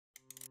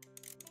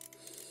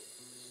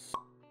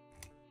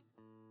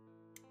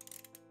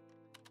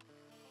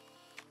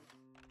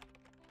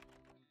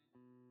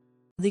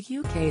The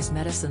UK's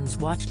medicines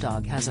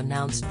watchdog has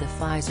announced the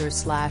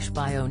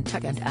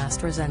Pfizer/BioNTech and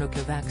AstraZeneca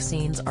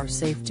vaccines are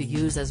safe to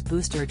use as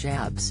booster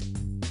jabs.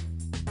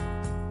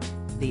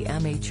 The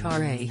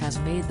MHRA has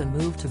made the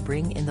move to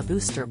bring in the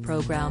booster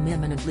program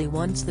imminently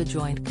once the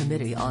Joint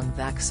Committee on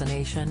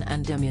Vaccination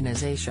and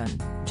Immunisation,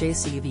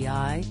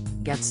 JCVI,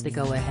 gets the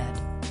go-ahead.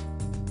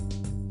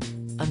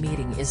 A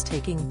meeting is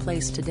taking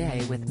place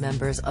today with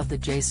members of the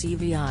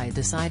JCVI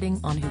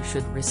deciding on who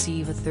should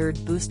receive a third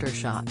booster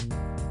shot.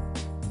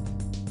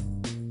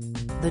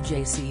 The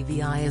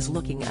JCVI is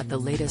looking at the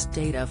latest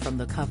data from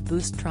the Cov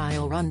Boost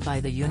trial run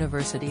by the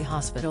University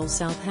Hospital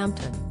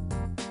Southampton.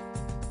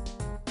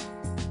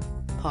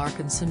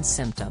 Parkinson's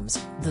symptoms.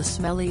 The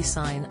smelly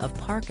sign of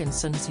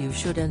Parkinson's. You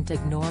shouldn't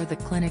ignore. The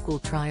clinical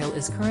trial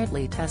is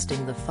currently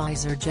testing the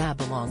Pfizer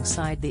jab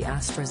alongside the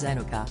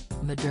AstraZeneca,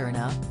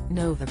 Moderna,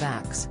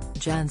 Novavax,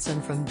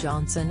 Janssen from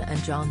Johnson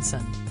 &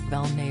 Johnson,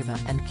 Valneva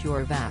and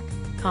CureVac,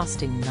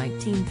 costing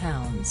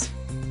 £19.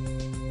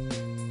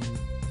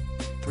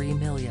 3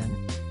 million.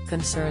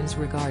 Concerns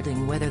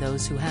regarding whether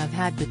those who have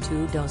had the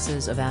 2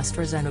 doses of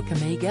AstraZeneca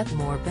may get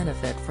more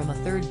benefit from a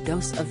third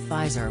dose of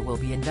Pfizer will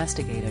be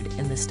investigated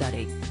in the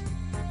study.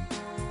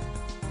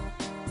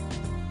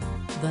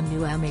 The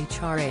new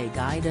MHRA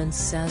guidance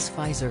says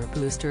Pfizer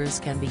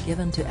boosters can be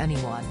given to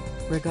anyone,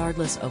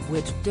 regardless of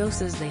which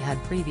doses they had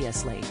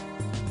previously.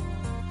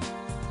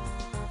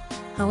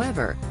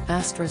 However,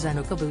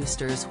 AstraZeneca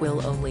boosters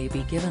will only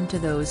be given to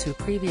those who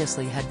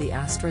previously had the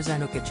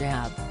AstraZeneca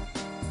jab.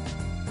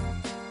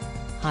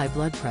 High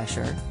blood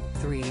pressure,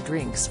 3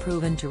 drinks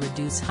proven to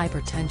reduce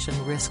hypertension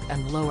risk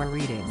and lower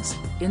readings.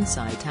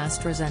 Insight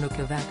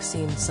AstraZeneca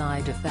vaccine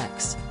side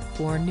effects,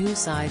 4 new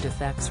side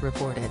effects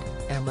reported.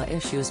 EMA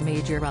issues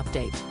major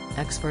update,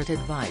 expert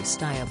advice.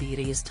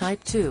 Diabetes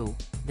type 2,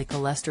 the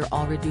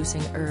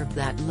cholesterol-reducing herb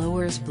that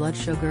lowers blood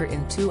sugar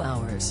in 2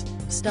 hours.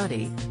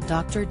 Study.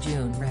 Dr.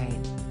 June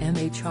Rain,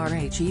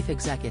 MHRA chief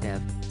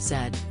executive,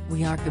 said,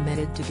 "We are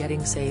committed to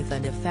getting safe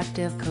and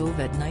effective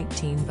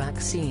COVID-19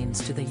 vaccines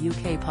to the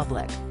UK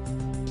public.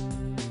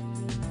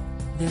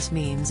 This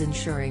means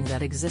ensuring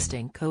that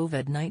existing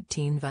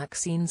COVID-19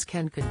 vaccines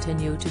can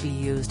continue to be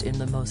used in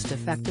the most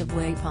effective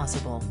way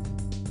possible.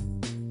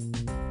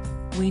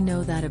 We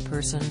know that a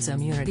person's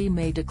immunity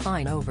may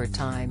decline over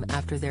time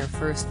after their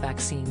first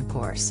vaccine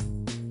course.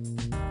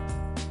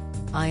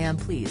 I am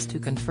pleased to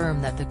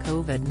confirm that the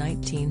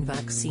COVID-19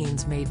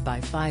 vaccines made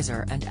by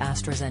Pfizer and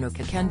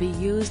AstraZeneca can be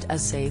used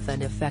as safe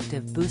and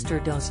effective booster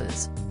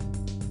doses.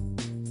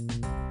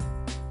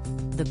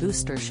 The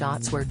booster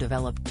shots were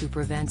developed to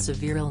prevent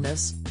severe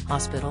illness,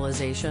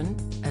 hospitalization,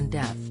 and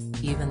death,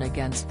 even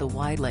against the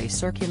widely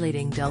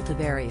circulating Delta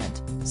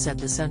variant," said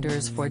the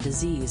Centers for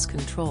Disease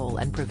Control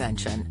and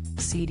Prevention,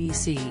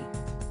 CDC.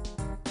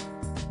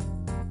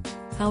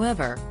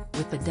 However,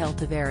 with the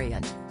Delta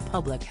variant,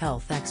 public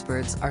health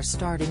experts are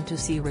starting to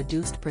see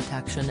reduced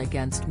protection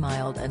against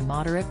mild and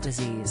moderate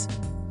disease.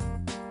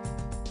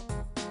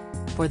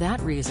 For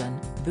that reason,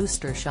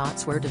 booster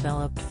shots were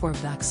developed for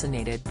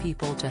vaccinated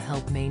people to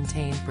help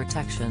maintain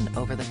protection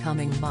over the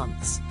coming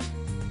months.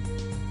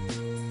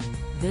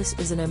 This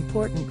is an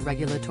important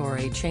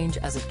regulatory change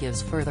as it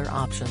gives further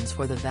options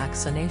for the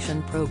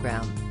vaccination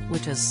program,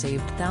 which has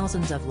saved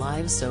thousands of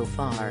lives so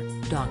far,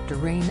 Dr.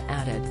 Rain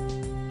added.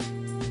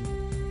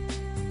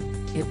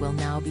 It will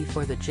now be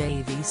for the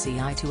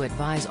JVCI to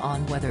advise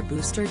on whether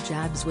booster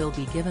jabs will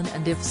be given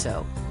and if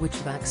so, which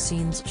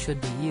vaccines should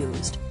be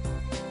used.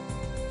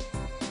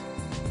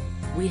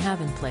 We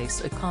have in place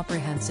a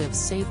comprehensive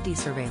safety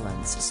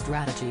surveillance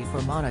strategy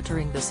for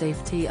monitoring the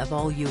safety of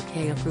all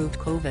UK-approved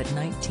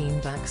COVID-19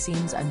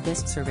 vaccines, and this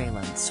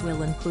surveillance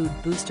will include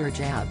booster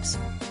jabs.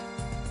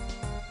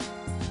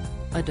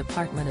 A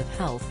Department of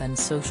Health and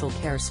Social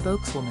Care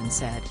spokeswoman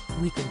said,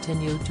 "We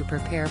continue to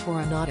prepare for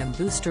an autumn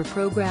booster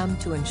program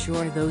to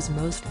ensure those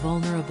most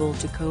vulnerable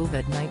to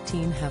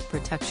COVID-19 have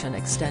protection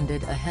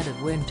extended ahead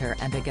of winter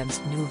and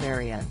against new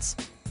variants.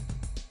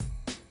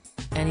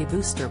 Any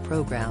booster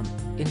program,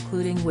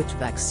 including which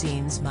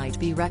vaccines might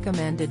be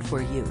recommended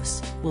for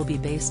use, will be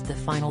based the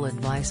final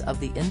advice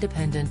of the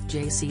independent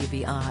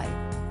JCVI."